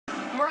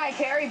Mariah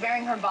Carey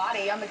bearing her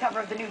body on the cover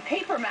of the new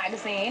Paper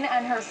magazine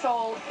and her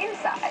soul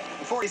inside.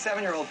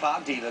 47-year-old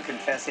pop diva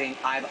confessing,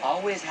 "I've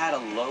always had a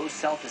low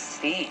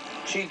self-esteem."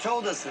 She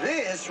told us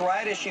this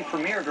right as she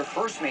premiered her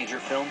first major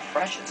film,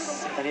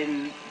 Precious. I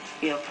didn't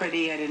feel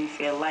pretty. I didn't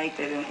feel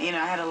liked. I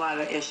had a lot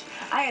of issues.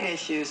 I had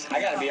issues.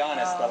 I gotta be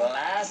honest, the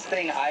last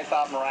thing I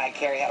thought Mariah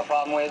Carey had a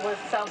problem with Was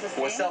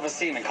self-esteem? was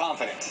self-esteem and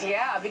confidence.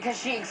 Yeah,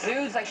 because she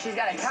exudes like she's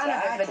got a ton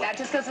of it, but that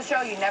just goes to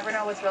show you never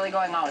know what's really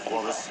going on with people.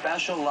 Well, the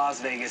special Las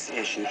Vegas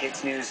issue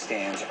hits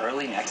newsstands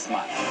early next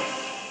month.